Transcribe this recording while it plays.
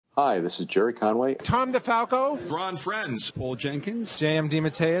Hi, this is Jerry Conway. Tom DeFalco. Ron Friends. Paul Jenkins. J.M.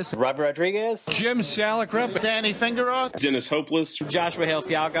 DeMatteis. Robert Rodriguez. Jim Salicrup. Danny Fingeroth. Dennis Hopeless. Joshua Hale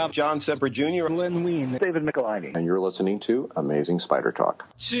Fialga. John Semper Jr. Glenn Ween. David Michelinie. And you're listening to Amazing Spider Talk.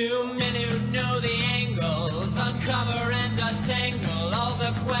 Too many who know the angles, uncover and untangle all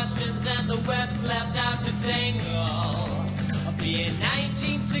the questions and the webs left out to tangle. In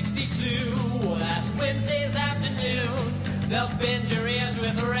 1962, last Wednesday's afternoon, they'll bend your ears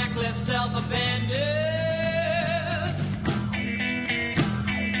with reckless self-abandon.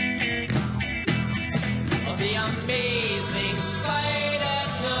 The amazing Spider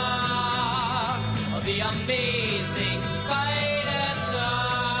Talk. The amazing Spider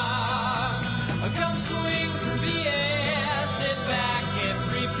Talk. Come swing through the air, sit back and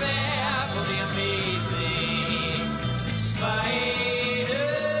prepare for the amazing Spider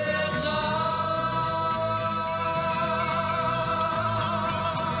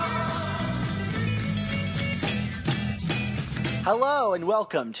Hello and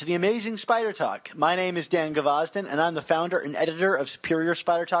welcome to the Amazing Spider Talk. My name is Dan Gvozden, and I'm the founder and editor of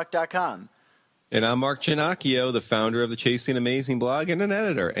SuperiorSpiderTalk.com. And I'm Mark Ginocchio, the founder of the Chasing Amazing blog and an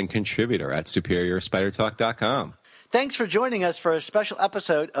editor and contributor at SuperiorSpiderTalk.com. Thanks for joining us for a special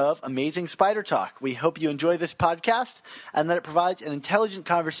episode of Amazing Spider Talk. We hope you enjoy this podcast and that it provides an intelligent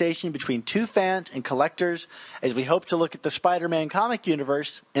conversation between two fans and collectors as we hope to look at the Spider-Man comic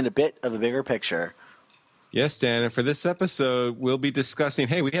universe in a bit of a bigger picture. Yes, Dan, and for this episode, we'll be discussing,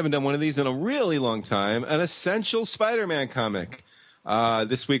 hey, we haven't done one of these in a really long time, an essential Spider-Man comic.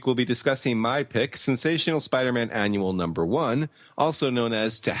 This week we'll be discussing my pick, Sensational Spider-Man Annual Number 1, also known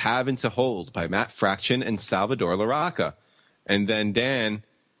as To Have and To Hold by Matt Fraction and Salvador Larroca. And then, Dan,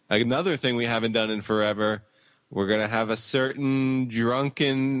 another thing we haven't done in forever, we're going to have a certain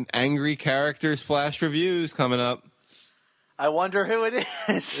drunken, angry characters flash reviews coming up. I wonder who it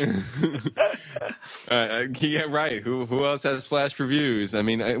is. Yeah, right. Who else has flash reviews? I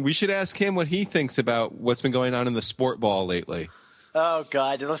mean, we should ask him what he thinks about what's been going on in the sport ball lately. Oh,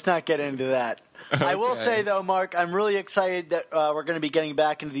 God. Let's not get into that. Okay. I will say, though, Mark, I'm really excited that we're going to be getting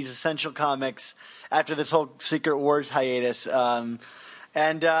back into these essential comics after this whole Secret Wars hiatus.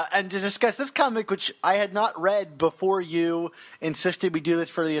 And to discuss this comic, which I had not read before you insisted we do this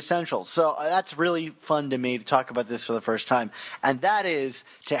for the essentials. So that's really fun to me to talk about this for the first time. And that is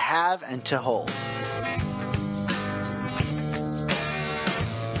To Have and To Hold.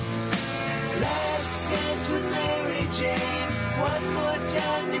 Last dance with Mary Jane. One more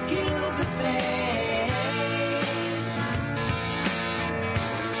time to kill the pain.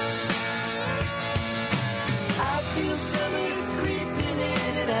 I feel summer creeping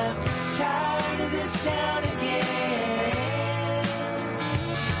in and I'm tired of this town again.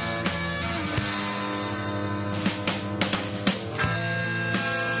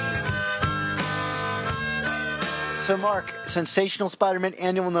 So, Mark, Sensational Spider-Man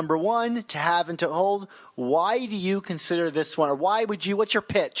Annual Number 1, To Have and To Hold. Why do you consider this one, or what's your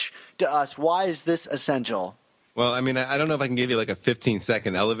pitch to us? Why is this essential? Well, I mean, I don't know if I can give you like a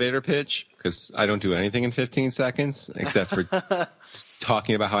 15-second elevator pitch, because I don't do anything in 15 seconds, except for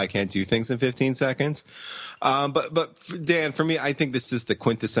talking about how I can't do things in 15 seconds. But Dan, for me, I think this is the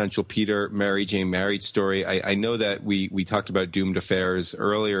quintessential Peter, Mary Jane married story. I know that we talked about Doomed Affairs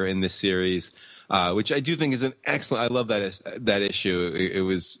earlier in this series, which I do think is an excellent. I love that issue. It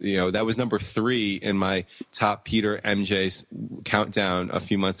was, that was number 3 in my top Peter MJ countdown a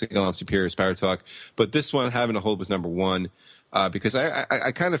few months ago on Superior Spider Talk. But this one, Having to Hold, was number 1 because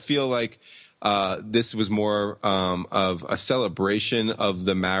I kind of feel like this was more of a celebration of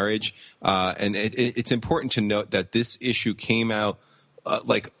the marriage, and it's important to note that this issue came out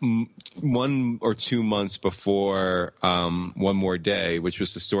like 1 or 2 months before One More Day, which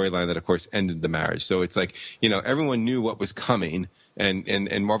was the storyline that, of course, ended the marriage. So it's like, everyone knew what was coming,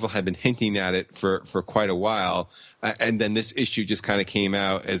 and Marvel had been hinting at it for quite a while. And then this issue just kind of came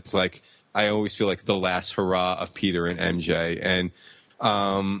out as like, I always feel like the last hurrah of Peter and MJ. And,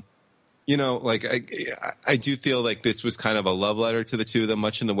 I do feel like this was kind of a love letter to the two of them,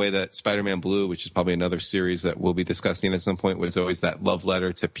 much in the way that Spider-Man Blue, which is probably another series that we'll be discussing at some point, was always that love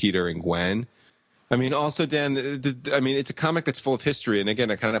letter to Peter and Gwen. I mean, also, Dan, it's a comic that's full of history. And again,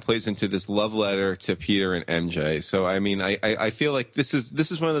 it kind of plays into this love letter to Peter and MJ. So, I mean, I feel like this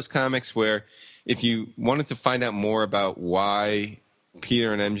is one of those comics where if you wanted to find out more about why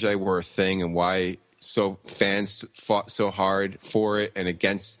Peter and MJ were a thing and why fans fought so hard for it and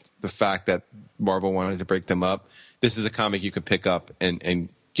against the fact that Marvel wanted to break them up, this is a comic you can pick up and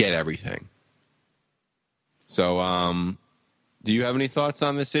get everything. So, do you have any thoughts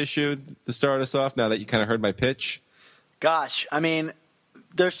on this issue to start us off now that you kind of heard my pitch? Gosh, I mean,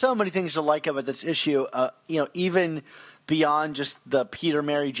 there's so many things to like about this issue. Even beyond just the Peter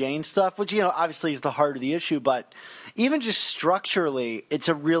Mary Jane stuff, which obviously is the heart of the issue, but even just structurally, it's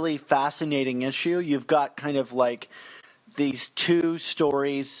a really fascinating issue. You've got kind of like these two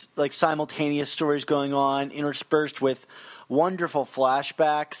stories, like simultaneous stories going on, interspersed with wonderful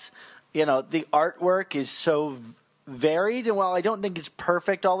flashbacks. The artwork is so varied, and while I don't think it's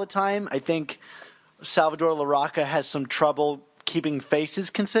perfect all the time, I think Salvador Larroca has some trouble keeping faces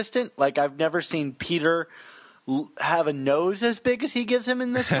consistent. Like, I've never seen Peter have a nose as big as he gives him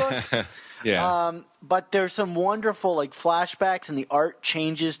in this book. Yeah. But there's some wonderful like flashbacks, and the art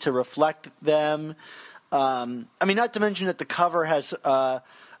changes to reflect them. Not to mention that the cover has John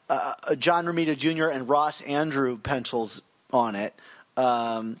Romita Jr. and Ross Andru pencils on it.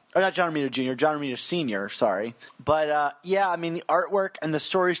 Or not John Romita Jr., John Romita Sr., sorry. But, the artwork and the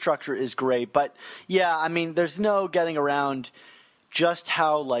story structure is great. But, there's no getting around just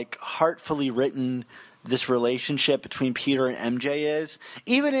how, like, heartfully written this relationship between Peter and MJ is.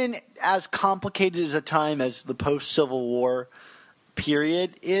 Even in as complicated as a time as the post-Civil War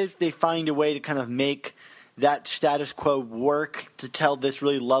period is, they find a way to kind of make that status quo work to tell this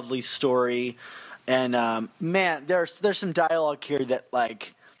really lovely story. And there's some dialogue here that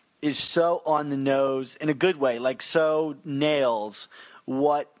like is so on the nose in a good way, like so nails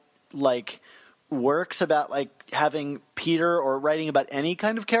what like works about like having Peter or writing about any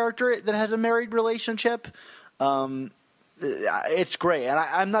kind of character that has a married relationship. It's great, and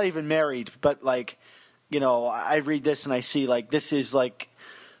I'm not even married, but like I read this and I see like this is like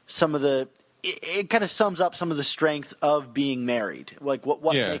some of the. It kind of sums up some of the strength of being married, like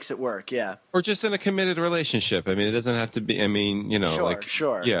what makes it work, or just in a committed relationship. I mean, it doesn't have to be. I mean,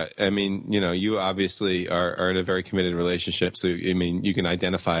 sure. Yeah, I mean, you obviously are in a very committed relationship, so I mean, you can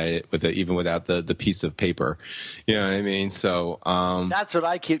identify it with it even without the piece of paper. You know what I mean? So that's what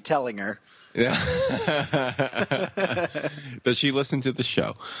I keep telling her. Yeah. Does she listen to the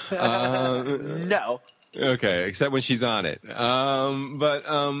show? No. Okay, except when she's on it. I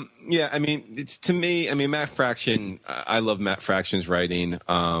mean, it's to me. I mean, Matt Fraction. I love Matt Fraction's writing,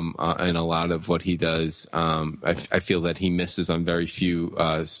 and a lot of what he does. I feel that he misses on very few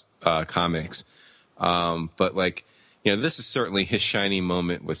comics. But like, this is certainly his shining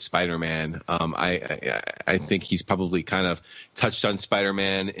moment with Spider-Man. I think he's probably kind of touched on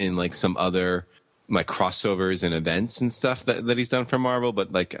Spider-Man in like some other like crossovers and events and stuff that he's done for Marvel.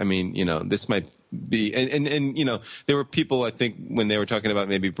 But like, I mean, this might be, and there were people, I think, when they were talking about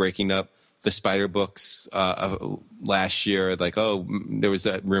maybe breaking up the Spider books, last year, like, there was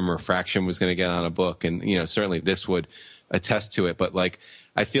that rumor Fraction was going to get on a book, and, certainly this would attest to it. But like,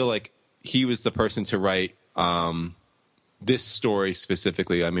 I feel like he was the person to write, this story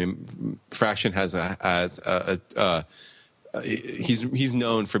specifically. I mean, Fraction he's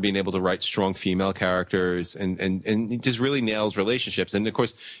known for being able to write strong female characters and he just really nails relationships. And of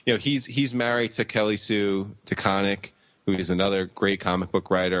course, he's married to Kelly Sue DeConnick, who is another great comic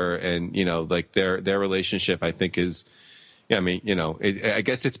book writer. And, like their relationship, I think is, I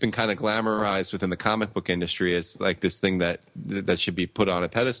guess it's been kind of glamorized within the comic book industry as like this thing that should be put on a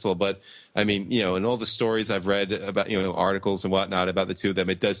pedestal. But I mean, in all the stories I've read about, articles and whatnot about the two of them,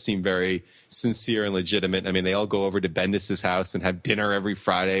 it does seem very sincere and legitimate. I mean, they all go over to Bendis's house and have dinner every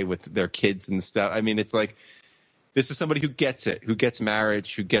Friday with their kids and stuff. I mean, it's like, this is somebody who gets it, who gets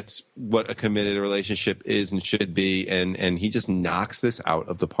marriage, who gets what a committed relationship is and should be. And he just knocks this out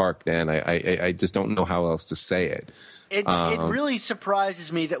of the park, Dan. I just don't know how else to say it. It really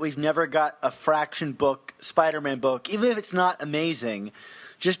surprises me that we've never got a Fraction book, Spider-Man book, even if it's not amazing,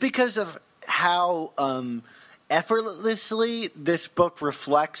 just because of how effortlessly this book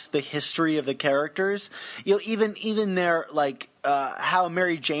reflects the history of the characters. Even their like how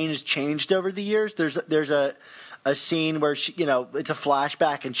Mary Jane has changed over the years. There's a scene where she, it's a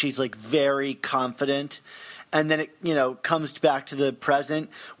flashback and she's like very confident, and then it comes back to the present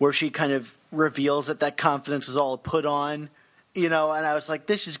where she kind of reveals that confidence is all put on, and I was like,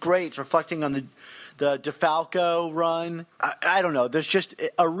 this is great. It's reflecting on the DeFalco run. I don't know. There's just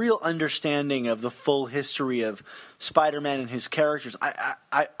a real understanding of the full history of Spider-Man and his characters.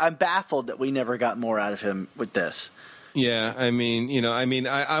 I'm baffled that we never got more out of him with this. Yeah, I mean,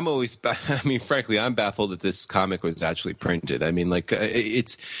 I'm always, frankly, I'm baffled that this comic was actually printed. I mean, like,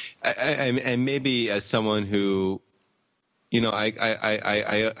 and maybe as someone who,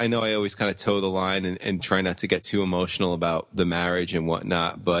 I know I always kind of toe the line and try not to get too emotional about the marriage and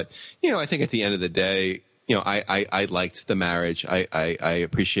whatnot. But, I think at the end of the day, I liked the marriage. I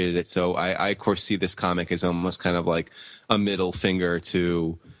appreciated it. So I, of course, see this comic as almost kind of like a middle finger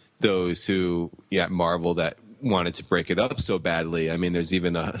to those who, Marvel that wanted to break it up so badly. I mean, there's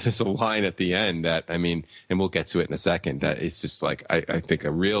a line at the end that, I mean, and we'll get to it in a second, that is just like, I think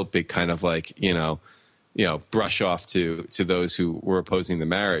a real big kind of like, brush off to those who were opposing the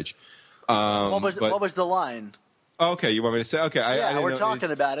marriage. What was the line? Okay, you want me to say? Okay, we're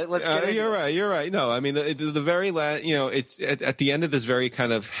talking about it. Let's get into it. You're right. No, I mean the very last, it's at the end of this very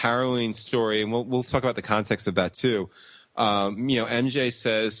kind of harrowing story, and we'll talk about the context of that too. MJ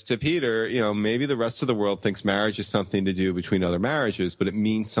says to Peter, maybe the rest of the world thinks marriage is something to do between other marriages, but it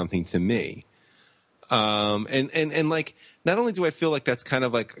means something to me. And like, not only do I feel like that's kind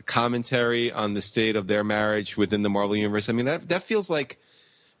of like a commentary on the state of their marriage within the Marvel universe. I mean, that feels like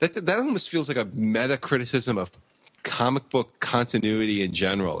that almost feels like a meta criticism of comic book continuity in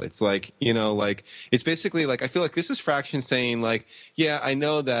general. It's like, it's basically like, I feel like this is Fraction saying like, yeah, I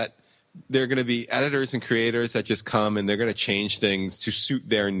know that there are going to be editors and creators that just come and they're going to change things to suit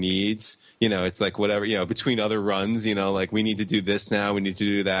their needs. It's like whatever, between other runs, like we need to do this now, we need to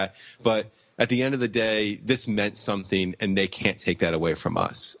do that. But at the end of the day, this meant something and they can't take that away from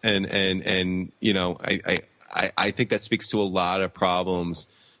us. And I think that speaks to a lot of problems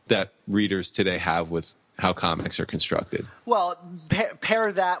that readers today have with how comics are constructed. Well,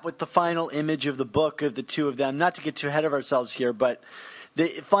 pair that with the final image of the book of the two of them. Not to get too ahead of ourselves here, but the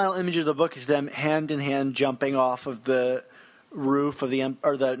final image of the book is them hand in hand jumping off of the roof of the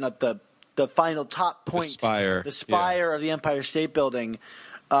final top point, the spire of the Empire State Building.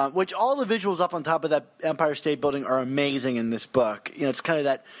 Which all the visuals up on top of that Empire State Building are amazing in this book. It's kind of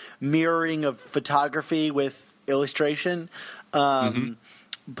that mirroring of photography with illustration.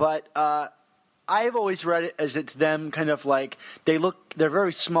 But I've always read it as it's them kind of like they're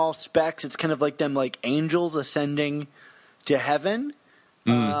very small specks. It's kind of like them like angels ascending to heaven,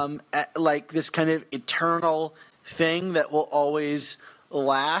 like this kind of eternal thing that will always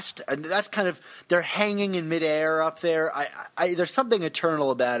last. And that's kind of, they're hanging in midair up there. There's something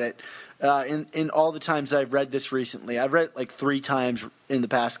eternal about it. In all the times I've read this recently, I've read it like 3 times in the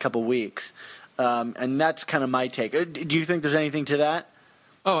past couple weeks, and that's kind of my take. Do you think there's anything to that?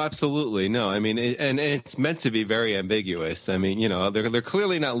 Oh, absolutely. No, I mean, and it's meant to be very ambiguous. I mean, they're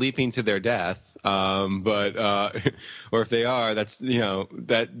clearly not leaping to their death, but or if they are, that's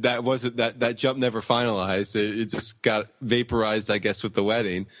that jump never finalized. It just got vaporized, I guess, with the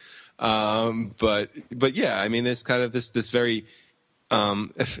wedding. But yeah, I mean, there's kind of this very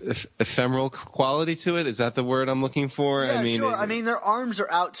ephemeral quality to it. Is that the word I'm looking for? Yeah, I mean, sure. I mean, their arms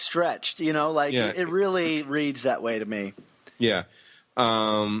are outstretched. It really reads that way to me. Yeah.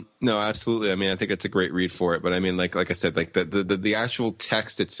 No, absolutely. I mean, I think it's a great read for it, but I mean, like I said, like the actual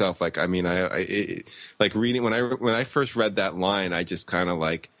text itself, like, I mean, like reading, when I first read that line, I just kind of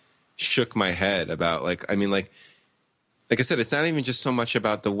like shook my head about like, I mean, like I said, it's not even just so much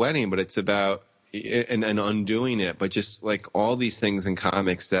about the wedding, but it's about and undoing it, but just like all these things in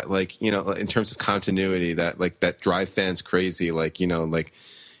comics that like, in terms of continuity that drive fans crazy,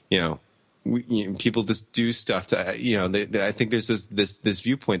 people just do stuff to, I think there's this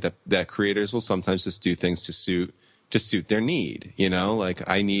viewpoint that creators will sometimes just do things to suit their need, like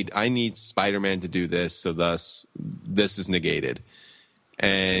I need Spider-Man to do this, so thus this is negated.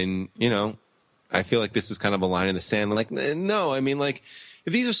 And, I feel like this is kind of a line in the sand. Like, no, I mean, like,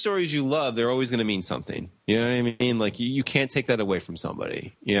 if these are stories you love, they're always going to mean something. You know what I mean? Like, you can't take that away from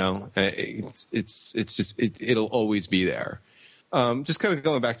somebody, it's just, it'll always be there. Just kind of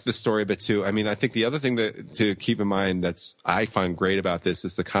going back to the story a bit too. I mean, I think the other thing to keep in mind I find great about this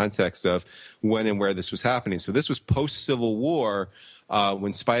is the context of when and where this was happening. So this was post-Civil War,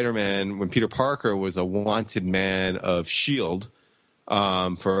 when Peter Parker was a wanted man of S.H.I.E.L.D.,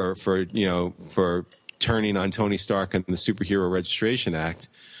 for turning on Tony Stark and the Superhero Registration Act.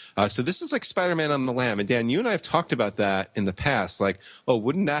 So this is like Spider-Man on the Lam. And Dan, you and I have talked about that in the past. Like, oh,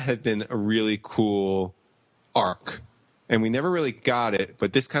 wouldn't that have been a really cool arc? And we never really got it,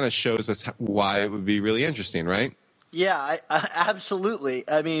 but this kind of shows us why it would be really interesting, right? Yeah, absolutely.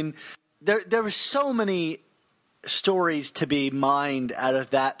 I mean, there were so many stories to be mined out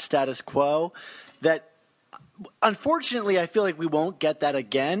of that status quo that, unfortunately, I feel like we won't get that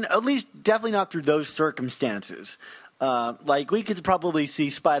again, at least definitely not through those circumstances. Like, we could probably see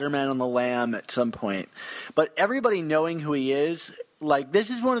Spider-Man on the Lam at some point. But everybody knowing who he is, like, this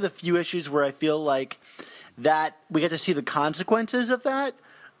is one of the few issues where I feel like that we get to see the consequences of that.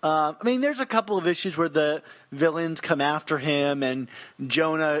 I mean, there's a couple of issues where the villains come after him and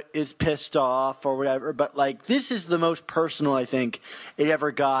Jonah is pissed off or whatever, but like this is the most personal I think it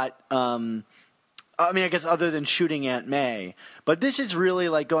ever got. I mean, I guess other than shooting Aunt May, but this is really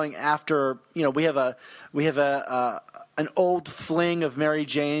like going after. We have an an old fling of Mary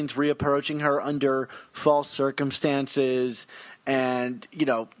Jane's reapproaching her under false circumstances, and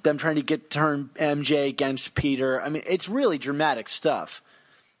them trying to turn MJ against Peter. I mean, it's really dramatic stuff.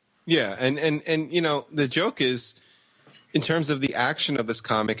 Yeah, and the joke is, in terms of the action of this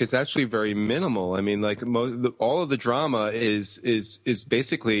comic, is actually very minimal. I mean, like all of the drama is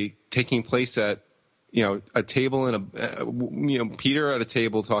basically taking place at a table and Peter at a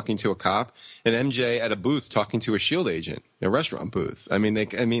table talking to a cop, and MJ at a booth talking to a SHIELD agent, a restaurant booth. I mean,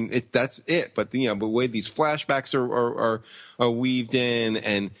 that's it. But the way these flashbacks are weaved in,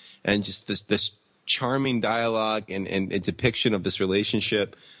 and just this charming dialogue and depiction of this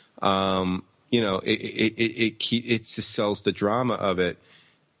relationship. It just sells the drama of it.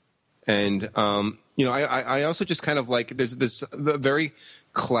 And, I also just kind of like, there's this very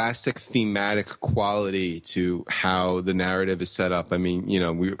classic thematic quality to how the narrative is set up. I mean,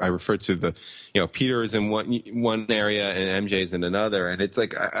 I refer to Peter is in one area and MJ is in another. And it's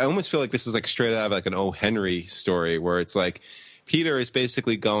like, I almost feel like this is like straight out of like an O. Henry story, where it's like Peter is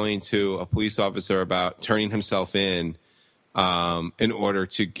basically going to a police officer about turning himself in order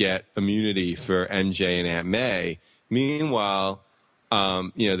to get immunity for MJ and Aunt May. Meanwhile,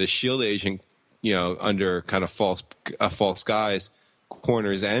 the SHIELD agent, under kind of false guise,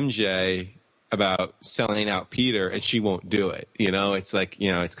 corners MJ about selling out Peter, and she won't do it. It's like,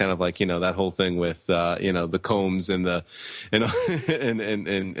 it's kind of like, that whole thing with, the Combs and the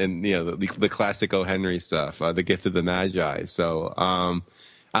classic O. Henry stuff, the Gift of the Magi. So,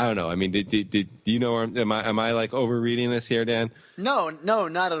 I don't know. I mean, do you know? Am I like overreading this here, Dan? No,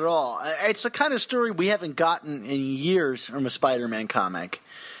 not at all. It's the kind of story we haven't gotten in years from a Spider-Man comic,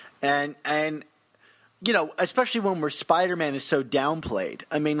 and especially where Spider-Man is so downplayed.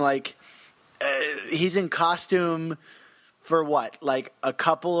 I mean, like he's in costume for like a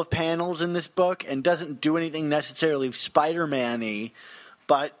couple of panels in this book, and doesn't do anything necessarily Spider-Man-y.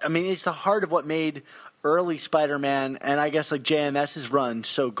 But I mean, it's the heart of what made early Spider-Man, and I guess like JMS's run,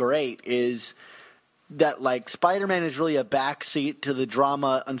 so great, is that like Spider-Man is really a backseat to the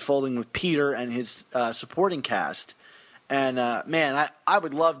drama unfolding with Peter and his supporting cast. And man, I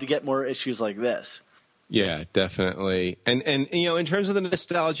would love to get more issues like this. Yeah, definitely. And in terms of the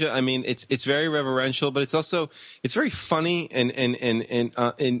nostalgia, I mean, it's very reverential, but it's very funny, and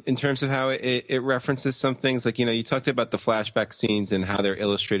in terms of how it references some things, like, you talked about the flashback scenes and how they're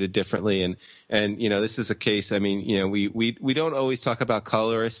illustrated differently, and this is a case. I mean, we don't always talk about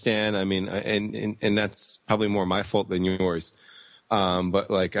color, Stan. I mean, and that's probably more my fault than yours.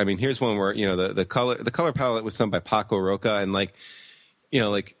 But like, I mean, here's one where the color palette was done by Paco Roca, and like,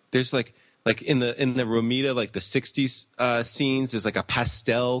 there's like in the Romita, like the 60s scenes, there's like a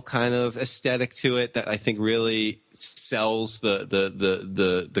pastel kind of aesthetic to it that I think really sells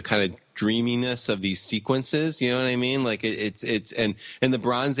the kind of dreaminess of these sequences. You know what I mean? Like it's and in the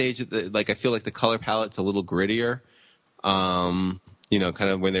Bronze Age, like I feel like the color palette's a little grittier. Kind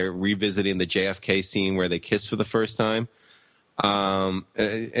of when they're revisiting the JFK scene where they kiss for the first time. And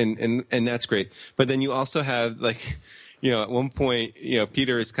that's great. But then you also have like, at one point,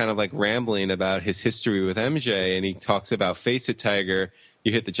 Peter is kind of like rambling about his history with MJ, and he talks about "Face it, Tiger,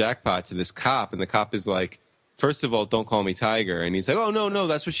 you hit the jackpot" to this cop, and the cop is like, "First of all, don't call me Tiger." And he's like, "Oh, no,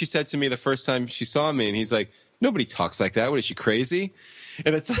 that's what she said to me the first time she saw me." And he's like, "Nobody talks like that. What, is she crazy?"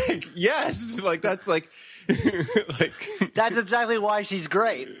 And it's like, yes, like that's like, like that's exactly why she's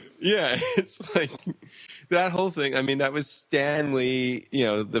great. Yeah, it's like that whole thing. I mean, that was Stan Lee,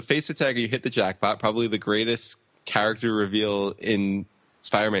 the "Face it, Tiger, you hit the jackpot," probably the greatest character reveal in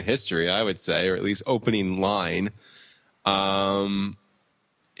Spider-Man history, I would say, or at least opening line.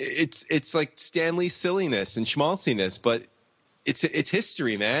 It's like Stan Lee silliness and schmaltziness, but it's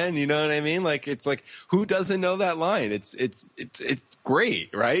history, man. You know what I mean? Like, it's like, who doesn't know that line? It's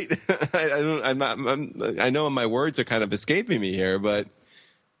great, right? I know my words are kind of escaping me here, but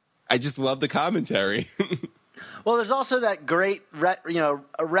I just love the commentary. Well, there's also that great a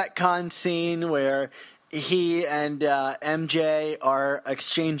retcon scene where he and MJ are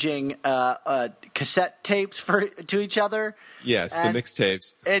exchanging cassette tapes to each other. Yes, and the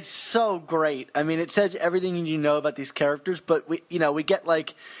mixtapes. It's so great. I mean, it says everything you know about these characters, but we get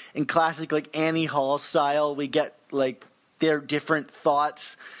like in classic like Annie Hall style, we get like their different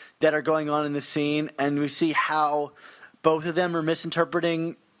thoughts that are going on in the scene, and we see how both of them are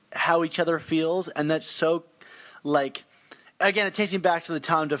misinterpreting how each other feels, and that's so like, again, it takes me back to the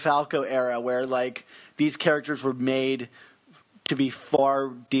Tom DeFalco era where like these characters were made to be far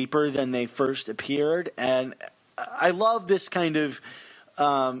deeper than they first appeared. And I love this kind of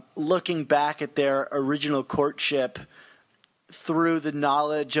looking back at their original courtship through the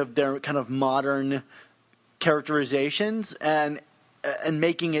knowledge of their kind of modern characterizations and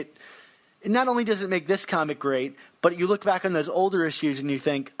making it. Not only does it make this comic great, but you look back on those older issues and you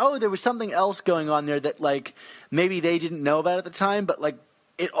think, oh, there was something else going on there that like maybe they didn't know about at the time, but like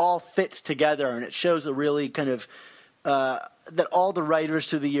it all fits together and it shows a really kind of that all the writers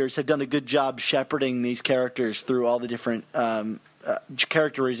through the years have done a good job shepherding these characters through all the different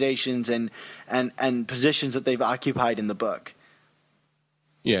characterizations and positions that they've occupied in the book.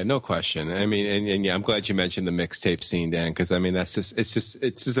 Yeah, no question. I mean, and yeah, I'm glad you mentioned the mixtape scene, Dan, because I mean, it's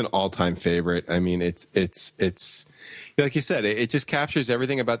just an all-time favorite. I mean, it's like you said, it just captures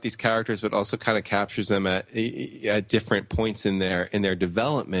everything about these characters, but also kind of captures them at different points in their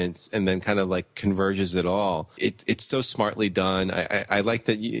developments, and then kind of like converges it all. It's so smartly done. I like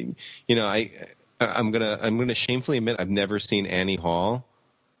that. I'm gonna shamefully admit I've never seen Annie Hall.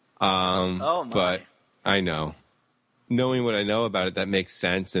 Oh my! But I know. Knowing what I know about it, that makes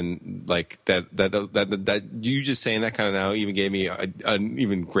sense, and like that you just saying that kind of now even gave me an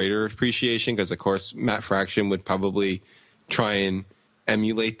even greater appreciation, because of course Matt Fraction would probably try and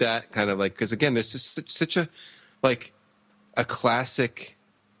emulate that kind of like, because again there's just such a like a classic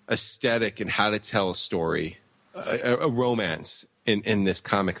aesthetic in how to tell a story, a romance in this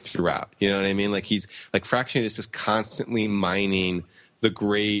comic throughout. You know what I mean? Like he's like Fraction is just constantly mining the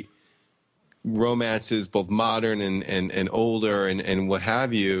great romances, both modern and older and what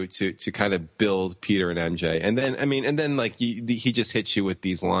have you, to kind of build Peter and MJ. And then, I mean, and then like he just hits you with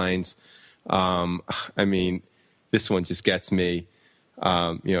these lines. I mean, this one just gets me.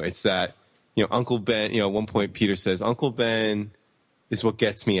 It's that, Uncle Ben, at one point Peter says, Uncle Ben is what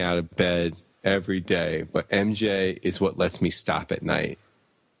gets me out of bed every day, but MJ is what lets me stop at night.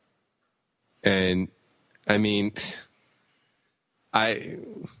 And I mean,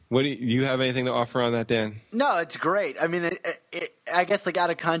 do you have anything to offer on that, Dan? No, it's great. I mean, I guess like out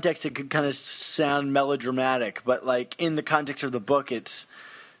of context, it could kind of sound melodramatic, but like in the context of the book, it's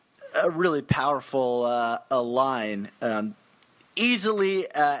a really powerful a line, easily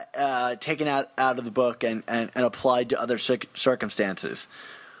taken out of the book and applied to other circumstances.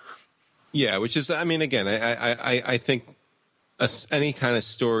 Yeah, which is, I mean, again, I think any kind of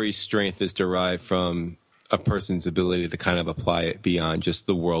story strength is derived from a person's ability to kind of apply it beyond just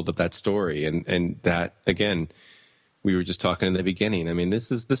the world of that story. And that, again, we were just talking in the beginning. I mean,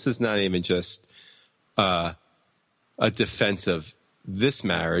 this is not even just a defense of this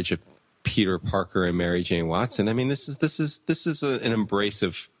marriage of Peter Parker and Mary Jane Watson. I mean, this is an embrace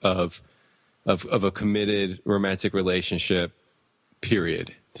of a committed romantic relationship,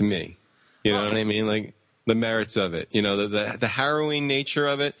 period, to me. You know what I mean? Like the merits of it, the harrowing nature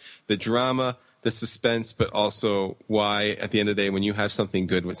of it, the drama, the suspense, but also why at the end of the day, when you have something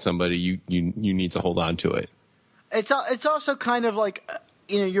good with somebody, you need to hold on to it. It's also kind of like,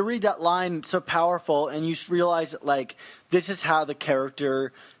 you read that line so powerful and you realize that like this is how the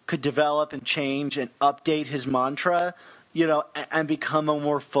character could develop and change and update his mantra, and become a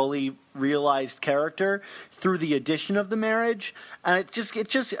more fully realized character through the addition of the marriage. And it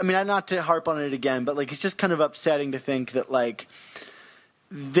just, I mean, not to harp on it again, but like, it's just kind of upsetting to think that like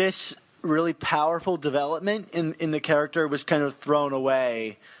this really powerful development in the character was kind of thrown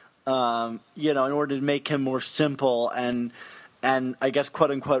away, in order to make him more simple and I guess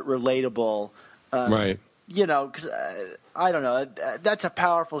quote unquote relatable. Right. Because I don't know. That's a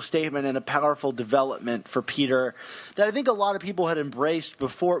powerful statement and a powerful development for Peter that I think a lot of people had embraced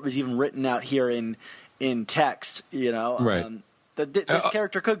before it was even written out here in text. Right. That this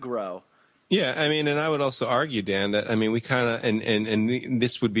character could grow. Yeah, I mean, and I would also argue, Dan, that, I mean, we kind of, and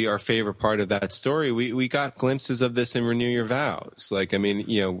this would be our favorite part of that story, we got glimpses of this in Renew Your Vows. Like, I mean,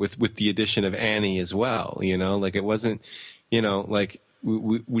 with the addition of Annie as well, like it wasn't, like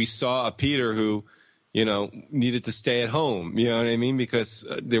we saw a Peter who, needed to stay at home, you know what I mean? Because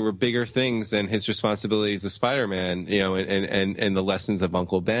there were bigger things than his responsibilities as Spider-Man, and the lessons of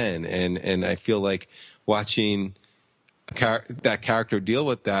Uncle Ben. And I feel like watching that character deal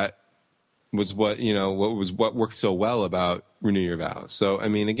with that was what worked so well about Renew Your Vows. So, I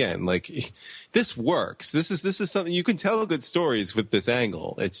mean, again, like this works. This is something you can tell good stories with this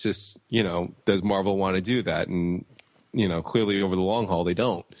angle. It's just, does Marvel want to do that? And, clearly over the long haul, they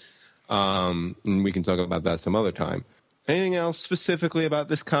don't. And we can talk about that some other time. Anything else specifically about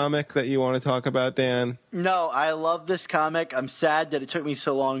this comic that you want to talk about, Dan? No, I love this comic. I'm sad that it took me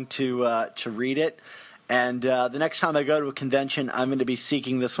so long to read it. And the next time I go to a convention, I'm going to be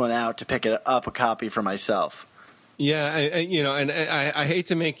seeking this one out to pick up a copy for myself. Yeah, I hate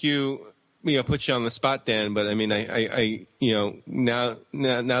to make you put you on the spot, Dan, but I mean, I now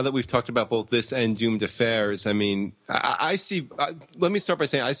that we've talked about both this and Doomed Affairs, I mean, I see. Let me start by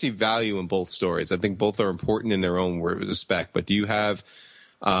saying I see value in both stories. I think both are important in their own respect. But do you have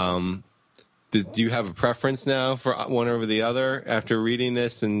a preference now for one over the other after reading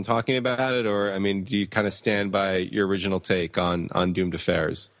this and talking about it, or I mean, do you kind of stand by your original take on Doomed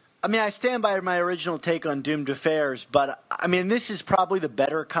Affairs? I mean, I stand by my original take on Doomed Affairs, but I mean, this is probably the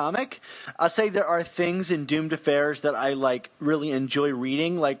better comic. I'll say there are things in Doomed Affairs that I really enjoy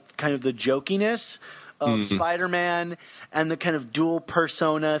reading, like kind of the jokiness of Spider-Man and the kind of dual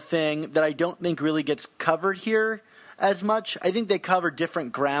persona thing that I don't think really gets covered here as much. I think they cover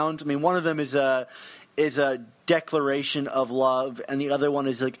different grounds. I mean, one of them is a declaration of love, and the other one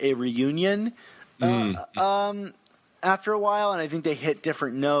is like a reunion. After a while, and I think they hit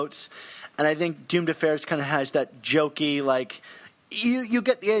different notes. And I think Doomed Affairs kind of has that jokey, like, you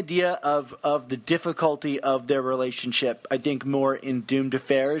get the idea of the difficulty of their relationship, I think, more in Doomed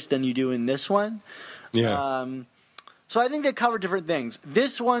Affairs than you do in this one. Yeah. So I think they cover different things.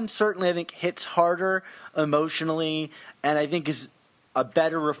 This one certainly, I think, hits harder emotionally, and I think is a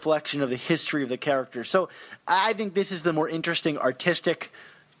better reflection of the history of the character. So I think this is the more interesting artistic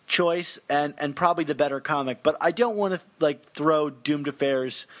choice and probably the better comic, but I don't want to throw Doomed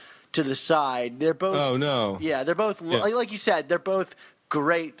Affairs to the side. They're both. Oh no. Yeah, they're both like you said. They're both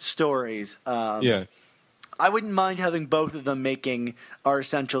great stories. Yeah. I wouldn't mind having both of them making our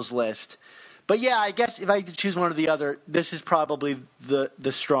essentials list. But yeah, I guess if I had to choose one or the other, this is probably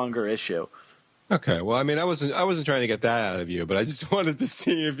the stronger issue. Okay, well, I mean, I wasn't trying to get that out of you, but I just wanted to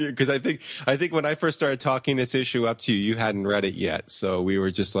see if you, because I think when I first started talking this issue up to you, you hadn't read it yet, so we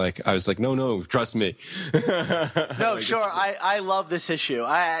were just like, I was like, no, trust me. No, sure, I love this issue.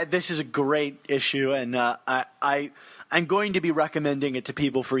 This is a great issue, and I'm going to be recommending it to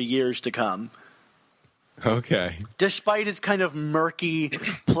people for years to come. Okay. Despite its kind of murky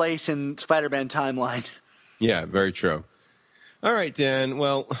place in Spider-Man timeline. Yeah, very true. All right, Dan.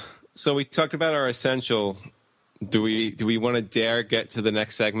 Well. So we talked about our essential. Do we want to dare get to the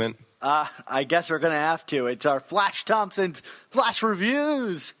next segment? I guess we're going to have to. It's our Flash Thompson's Flash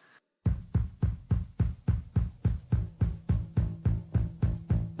Reviews.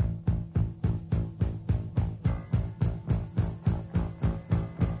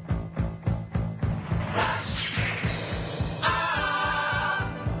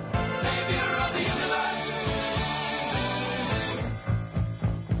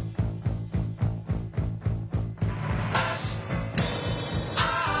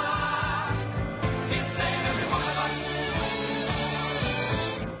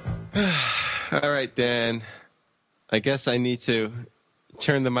 All right, Dan. I guess I need to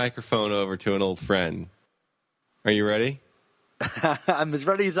turn the microphone over to an old friend. Are you ready? I'm as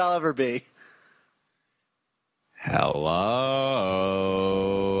ready as I'll ever be. Hello.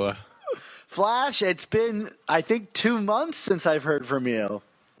 Flash, it's been, I think, 2 months since I've heard from you.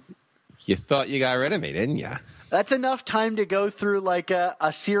 You thought you got rid of me, didn't you? That's enough time to go through like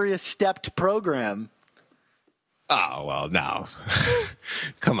a serious stepped program. Oh, well, no.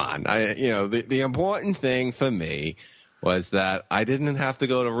 Come on. The important thing for me was that I didn't have to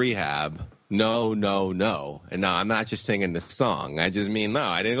go to rehab. No. And no, I'm not just singing the song. I just mean, no,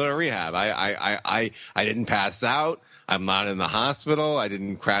 I didn't go to rehab. I didn't pass out. I'm not in the hospital. I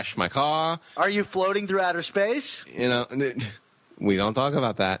didn't crash my car. Are you floating through outer space? We don't talk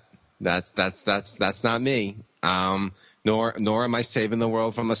about that. That's not me. Nor am I saving the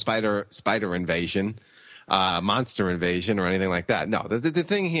world from a spider invasion. Monster invasion or anything like that. No, the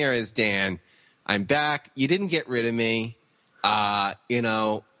thing here is, Dan, I'm back. You didn't get rid of me. I'm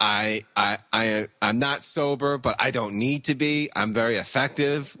not sober, but I don't need to be. I'm very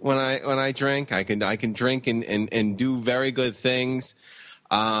effective when I drink. I can drink and do very good things.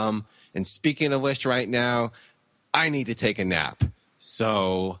 And speaking of which, right now, I need to take a nap.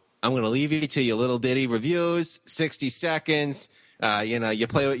 So I'm going to leave you to your little ditty reviews, 60 seconds. You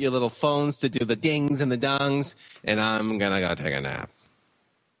play with your little phones to do the dings and the dongs, and I'm going to go take a nap.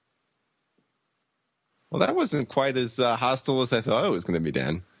 Well, that wasn't quite as hostile as I thought it was going to be,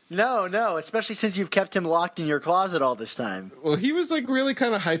 Dan. No, especially since you've kept him locked in your closet all this time. Well, he was really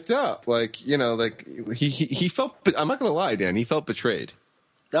kind of hyped up. He felt, I'm not going to lie, Dan, he felt betrayed.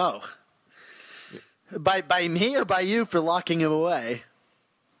 Oh. By me or by you for locking him away?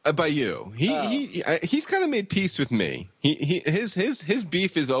 By you. He's kind of made peace with me. His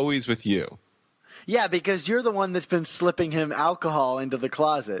beef is always with you. Yeah, because you're the one that's been slipping him alcohol into the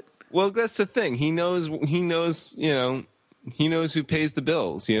closet. Well, that's the thing. He knows who pays the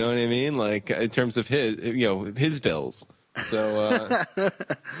bills. You know what I mean? Like in terms of his bills. So,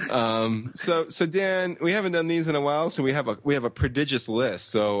 so Dan, we haven't done these in a while, so we have a prodigious list.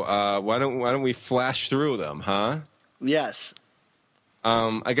 So why don't we flash through them, huh? Yes.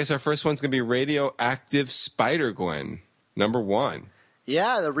 I guess our first one's gonna be Radioactive Spider-Gwen, #1.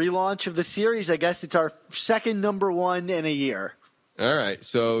 Yeah, the relaunch of the series. I guess it's our second #1 in a year. All right,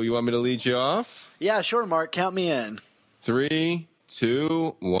 so you want me to lead you off? Yeah, sure, Mark. Count me in. 3,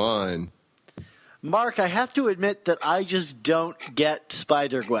 2, 1. Mark, I have to admit that I just don't get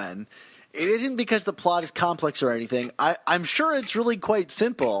Spider-Gwen. It isn't because the plot is complex or anything. I'm sure it's really quite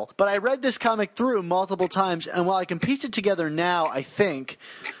simple, but I read this comic through multiple times, and while I can piece it together now, I think,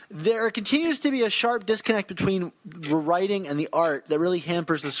 there continues to be a sharp disconnect between the writing and the art that really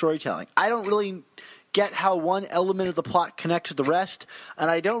hampers the storytelling. I don't really get how one element of the plot connects with the rest, and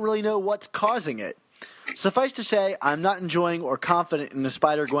I don't really know what's causing it. Suffice to say, I'm not enjoying or confident in the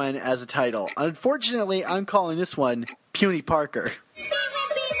Spider-Gwen as a title. Unfortunately, I'm calling this one Puny Parker.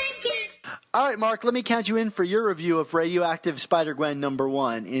 All right, Mark, let me count you in for your review of Radioactive Spider-Gwen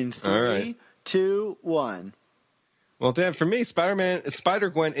 #1 in 3, 2, 1. Well, Dan, for me,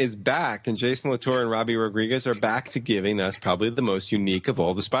 Spider-Gwen is back, and Jason Latour and Robbie Rodriguez are back to giving us probably the most unique of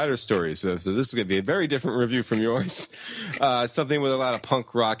all the Spider stories. So this is going to be a very different review from yours. Something with a lot of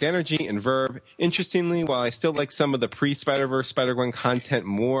punk rock energy and verve. Interestingly, while I still like some of the pre-Spider-Verse Spider-Gwen content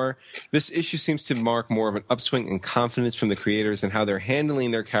more, this issue seems to mark more of an upswing in confidence from the creators and how they're handling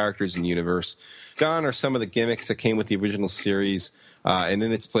their characters and universe. Gone are some of the gimmicks that came with the original series. And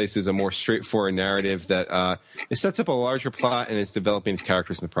in its place is a more straightforward narrative that it sets up a larger plot and it's developing its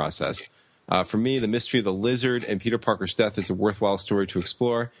characters in the process. For me, the mystery of the Lizard and Peter Parker's death is a worthwhile story to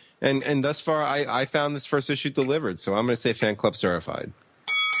explore. And thus far, I found this first issue delivered. So I'm going to say Fan Club certified.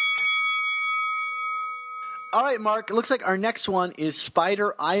 All right, Mark, it looks like our next one is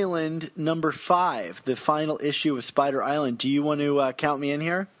Spider Island #5, the final issue of Spider Island. Do you want to count me in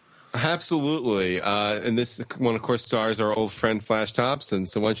here? Absolutely. And this one, of course, stars our old friend Flash Thompson.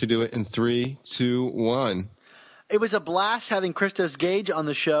 So why don't you do it in 3, 2, 1. It was a blast having Christos Gage on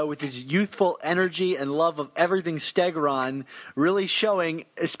the show with his youthful energy and love of everything Stegron really showing,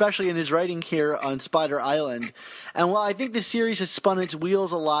 especially in his writing here on Spider Island. And while I think the series has spun its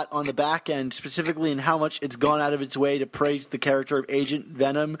wheels a lot on the back end, specifically in how much it's gone out of its way to praise the character of Agent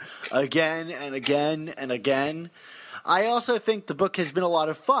Venom again and again and again, I also think the book has been a lot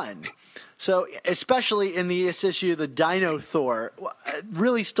of fun. So, especially in this issue, the Dino Thor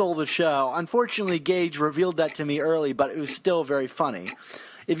really stole the show. Unfortunately, Gage revealed that to me early, but it was still very funny.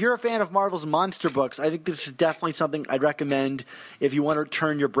 If you're a fan of Marvel's monster books, I think this is definitely something I'd recommend if you want to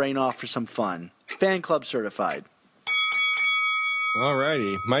turn your brain off for some fun. Fan Club certified. All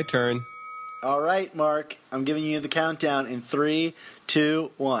righty, my turn. All right, Mark, I'm giving you the countdown in 3,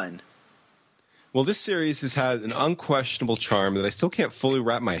 2, 1. Well, this series has had an unquestionable charm that I still can't fully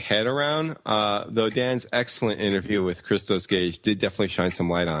wrap my head around, though Dan's excellent interview with Christos Gage did definitely shine some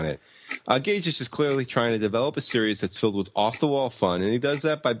light on it. Gage is just clearly trying to develop a series that's filled with off-the-wall fun, and he does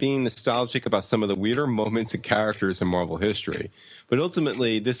that by being nostalgic about some of the weirder moments and characters in Marvel history. But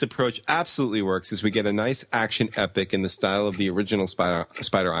ultimately, this approach absolutely works as we get a nice action epic in the style of the original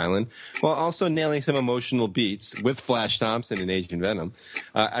Spider Island, while also nailing some emotional beats with Flash Thompson and Agent Venom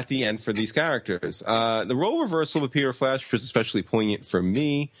at the end for these characters. The role reversal with Peter Flash was especially poignant for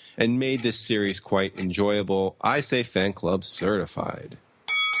me and made this series quite enjoyable. I say Fan Club certified.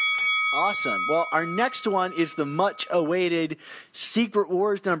 Awesome. Well, our next one is the much-awaited Secret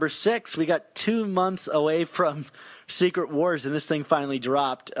Wars #6. We got 2 months away from Secret Wars, and this thing finally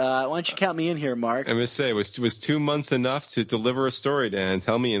dropped. Why don't you count me in here, Mark? I'm going to say, was 2 months enough to deliver a story, Dan?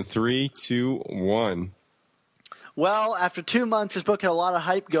 Tell me in 3, 2, 1. Well, after 2 months, this book had a lot of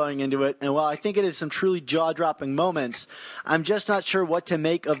hype going into it, and while I think it has some truly jaw-dropping moments, I'm just not sure what to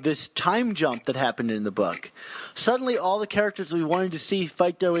make of this time jump that happened in the book. Suddenly, all the characters we wanted to see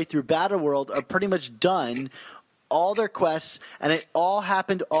fight their way through Battleworld are pretty much done, all their quests, and it all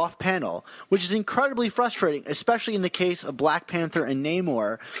happened off-panel, which is incredibly frustrating, especially in the case of Black Panther and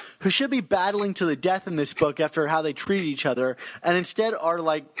Namor, who should be battling to the death in this book after how they treated each other, and instead are,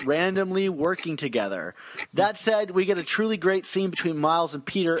 randomly working together. That said, we get a truly great scene between Miles and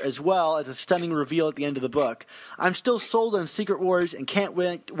Peter, as well as a stunning reveal at the end of the book. I'm still sold on Secret Wars and can't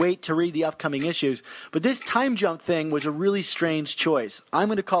wait to read the upcoming issues, but this time jump thing was a really strange choice. I'm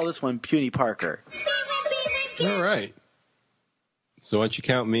going to call this one Puny Parker. All right. So why don't you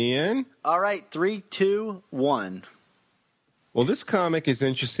count me in? All right, 3, 2, 1. Well, this comic is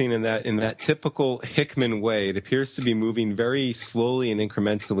interesting in that typical Hickman way, it appears to be moving very slowly and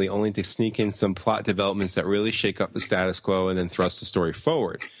incrementally, only to sneak in some plot developments that really shake up the status quo and then thrust the story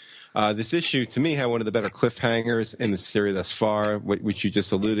forward. This issue, to me, had one of the better cliffhangers in the series thus far, which you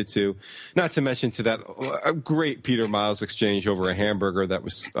just alluded to. Not to mention to that a great Peter Miles exchange over a hamburger that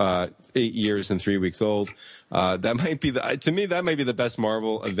was 8 years and 3 weeks old. That might be the best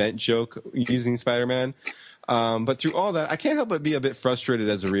Marvel event joke using Spider-Man. But through all that, I can't help but be a bit frustrated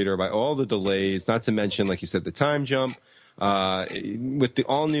as a reader by all the delays, not to mention, like you said, the time jump. With the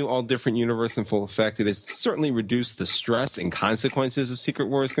all-new, all-different universe in full effect, it has certainly reduced the stress and consequences of Secret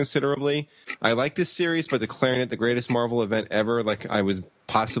Wars considerably. I like this series, but declaring it the greatest Marvel event ever, like I was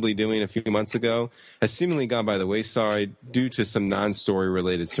possibly doing a few months ago, has seemingly gone by the wayside due to some non-story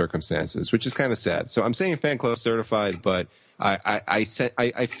related circumstances, which is kind of sad. So I'm saying fan club certified, but I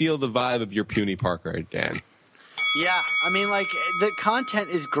feel the vibe of your puny Parker, Dan. Yeah, I mean, like, the content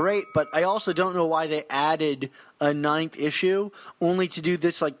is great, but I also don't know why they added a 9th issue only to do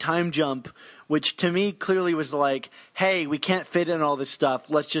this, like, time jump, which to me clearly was like, hey, we can't fit in all this stuff.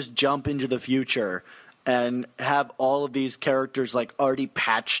 Let's just jump into the future and have all of these characters, like, already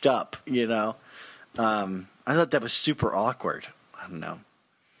patched up, you know? I thought that was super awkward. I don't know.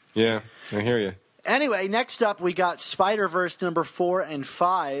 Yeah, I hear you. Anyway, next up, we got Spider-Verse number 4 and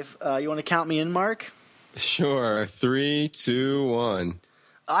 5. You want to count me in, Mark? Sure. 3, 2, 1.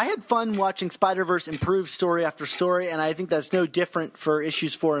 I had fun watching Spider-Verse improve story after story, and I think that's no different for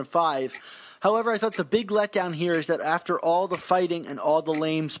issues 4 and 5. However, I thought the big letdown here is that after all the fighting and all the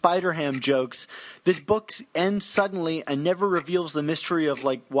lame Spider-Ham jokes, this book ends suddenly and never reveals the mystery of,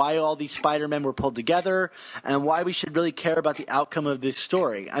 like, why all these Spider-Men were pulled together and why we should really care about the outcome of this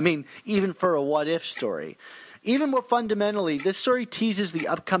story. I mean, even for a what-if story. Even more fundamentally, this story teases the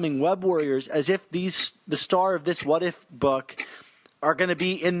upcoming Web Warriors as if the star of this What If book are going to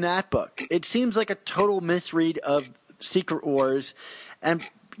be in that book. It seems like a total misread of Secret Wars and,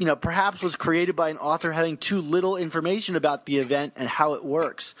 you know, perhaps was created by an author having too little information about the event and how it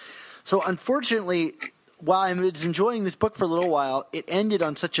works. So unfortunately, while I was enjoying this book for a little while, it ended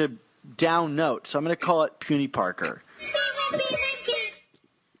on such a down note. So I'm going to call it Puny Parker.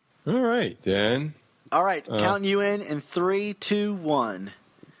 All right, Dan. All right, counting you in 3, 2, 1.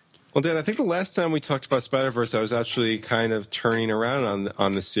 Well, Dan, I think the last time we talked about Spider-Verse, I was actually kind of turning around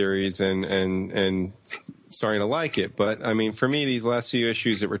on the series and starting to like it. But, I mean, for me, these last few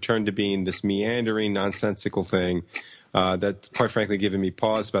issues, it returned to being this meandering, nonsensical thing that's quite frankly given me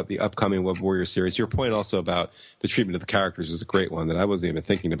pause about the upcoming Web Warrior series. Your point also about the treatment of the characters is a great one that I wasn't even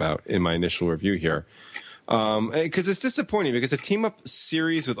thinking about in my initial review here. Because it's disappointing because a team-up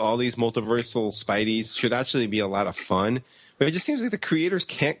series with all these multiversal Spideys should actually be a lot of fun. But it just seems like the creators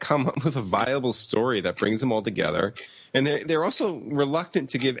can't come up with a viable story that brings them all together. And they're also reluctant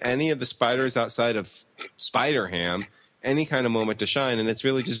to give any of the spiders outside of Spider-Ham any kind of moment to shine. And it's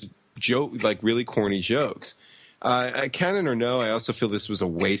really just really corny jokes. Canon or no, I also feel this was a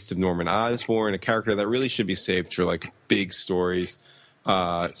waste of Norman Osborn, a character that really should be saved for, like, big stories.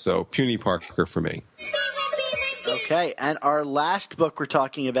 So Puny Parker for me. Okay, and our last book we're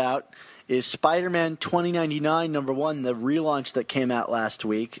talking about is Spider-Man 2099, number 1, the relaunch that came out last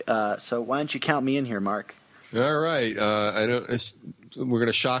week. So why don't you count me in here, Mark? All right. We're going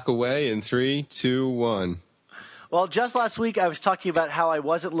to shock away in 3, 2, 1. Well, just last week I was talking about how I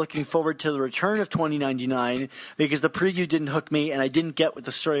wasn't looking forward to the return of 2099 because the preview didn't hook me and I didn't get what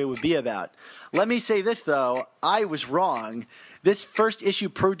the story would be about. Let me say this, though. I was wrong. This first issue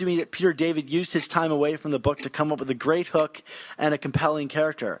proved to me that Peter David used his time away from the book to come up with a great hook and a compelling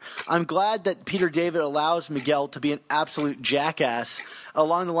character. I'm glad that Peter David allows Miguel to be an absolute jackass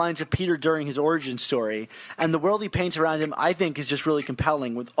along the lines of Peter during his origin story. And the world he paints around him, I think, is just really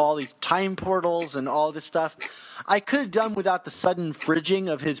compelling with all these time portals and all this stuff. I could have done without the sudden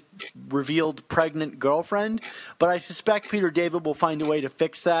fridging of his revealed pregnant girlfriend, but I suspect Peter David will find a way to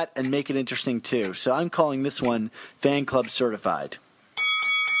fix that and make it interesting too. So I'm calling this one Fan Club Certified.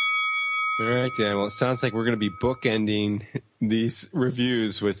 All right, Dan. Well, it sounds like we're going to be bookending these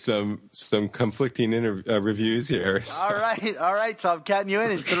reviews with some conflicting reviews here. So. All right. So I'm counting you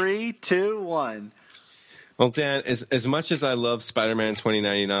in 3, 2, 1. Well, Dan, as much as I love Spider-Man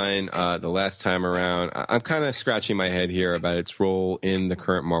 2099 the last time around, I'm kind of scratching my head here about its role in the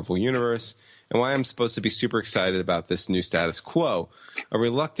current Marvel Universe and why I'm supposed to be super excited about this new status quo. A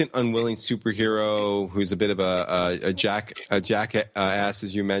reluctant, unwilling superhero who's a bit of a jackass,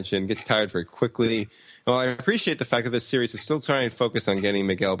 as you mentioned, gets tired very quickly. Well, I appreciate the fact that this series is still trying to focus on getting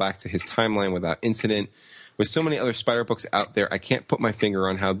Miguel back to his timeline without incident, With so many other spider books out there, I can't put my finger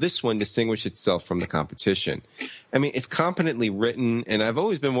on how this one distinguished itself from the competition. I mean, it's competently written, and I've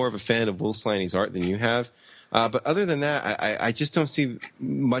always been more of a fan of Will Slaney's art than you have. But other than that, I just don't see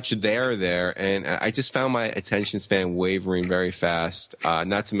much there, and I just found my attention span wavering very fast,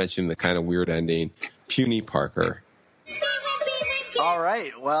 not to mention the kind of weird ending. Puny Parker. All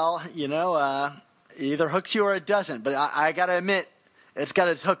right. Well, it either hooks you or it doesn't, but I got to admit, it's got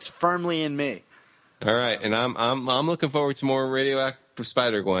its hooks firmly in me. All right, and I'm looking forward to more Radioactive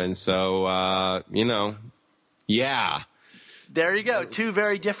Spider-Gwen, so, yeah. There you go. Two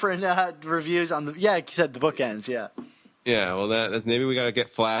very different reviews on like you said, the bookends, yeah. Yeah, well, that's maybe we got to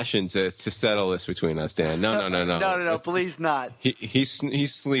get Flash in to settle this between us, Dan. No. No, please not.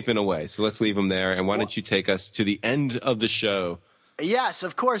 He's sleeping away, so let's leave him there. And why don't you take us to the end of the show? Yes,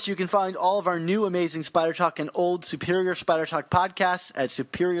 of course. You can find all of our new Amazing Spider Talk and old Superior Spider Talk podcasts at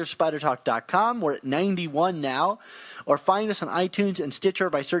superiorspidertalk.com. We're at 91 now. Or find us on iTunes and Stitcher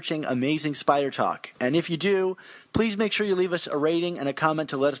by searching Amazing Spider Talk. And if you do, please make sure you leave us a rating and a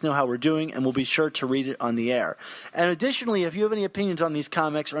comment to let us know how we're doing, and we'll be sure to read it on the air. And additionally, if you have any opinions on these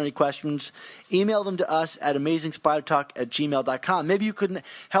comics or any questions, email them to us at amazingspidertalk@gmail.com. Maybe you could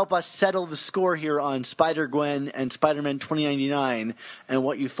help us settle the score here on Spider-Gwen and Spider-Man 2099 and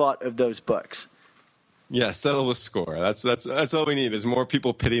what you thought of those books. Yeah, settle the score. That's all we need is more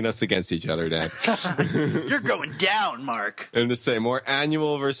people pitting us against each other, Dan. You're going down, Mark. And to say more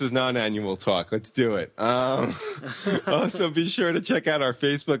annual versus non-annual talk. Let's do it. Also, be sure to check out our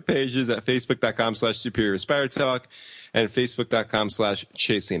Facebook pages at facebook.com/Superior Spider Talk and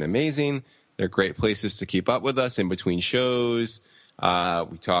facebook.com/ChasingAmazing. They're great places to keep up with us in between shows.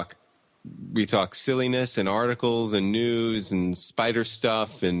 We talk silliness and articles and news and spider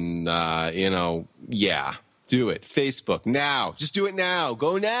stuff and, yeah, do it. Facebook, now. Just do it now.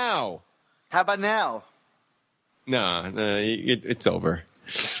 Go now. How about now? No, it's over.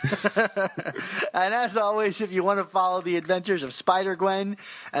 And as always, if you want to follow the adventures of Spider-Gwen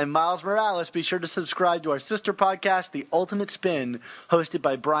and Miles Morales, be sure to subscribe to our sister podcast, The Ultimate Spin, hosted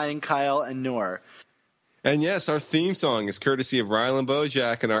by Brian, Kyle, and Noor. And yes, our theme song is courtesy of Rylan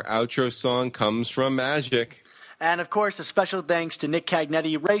Bojack, and our outro song comes from Magic. And, of course, a special thanks to Nick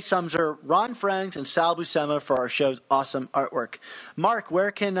Cagnetti, Ray Sumser, Ron Franks, and Sal Buscema for our show's awesome artwork. Mark,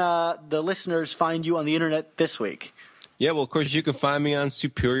 where can the listeners find you on the Internet this week? Yeah, well, of course, you can find me on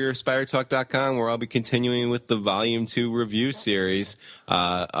SuperiorSpiderTalk.com, where I'll be continuing with the Volume 2 review series,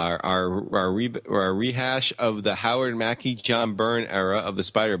 our rehash of the Howard Mackie, John Byrne era of the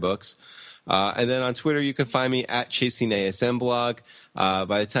Spider books. And then on Twitter, you can find me at Chasing ASM blog. By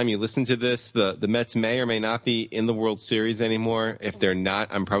the time you listen to this, the Mets may or may not be in the World Series anymore. If they're not,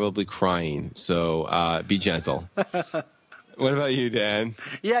 I'm probably crying. So be gentle. What about you, Dan?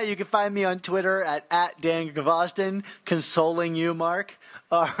 Yeah, you can find me on Twitter at Dan Gavosden, consoling you, Mark,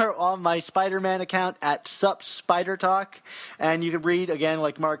 or on my Spider-Man account at SupSpiderTalk. And you can read, again,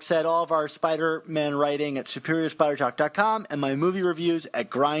 like Mark said, all of our Spider-Man writing at SuperiorSpiderTalk.com and my movie reviews at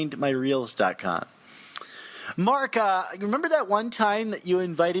GrindMyReels.com. Mark, remember that one time that you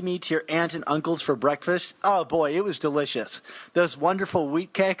invited me to your aunt and uncle's for breakfast? Oh, boy, it was delicious. Those wonderful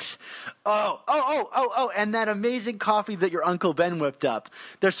wheat cakes. Oh, and that amazing coffee that your Uncle Ben whipped up.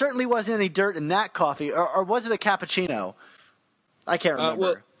 There certainly wasn't any dirt in that coffee, or was it a cappuccino? I can't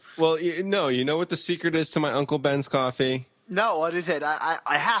remember. No, you know what the secret is to my Uncle Ben's coffee? No, what is it?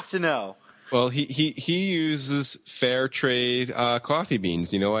 I have to know. Well, he uses fair trade coffee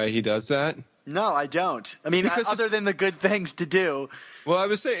beans. You know why he does that? No, I don't. I mean, other than the good things to do. Well, I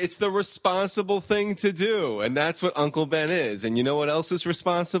would say it's the responsible thing to do, and that's what Uncle Ben is. And you know what else is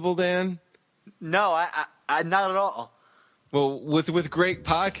responsible, Dan? No, I not at all. Well, with great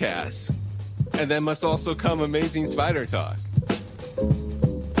podcasts, and then must also come Amazing Spider Talk.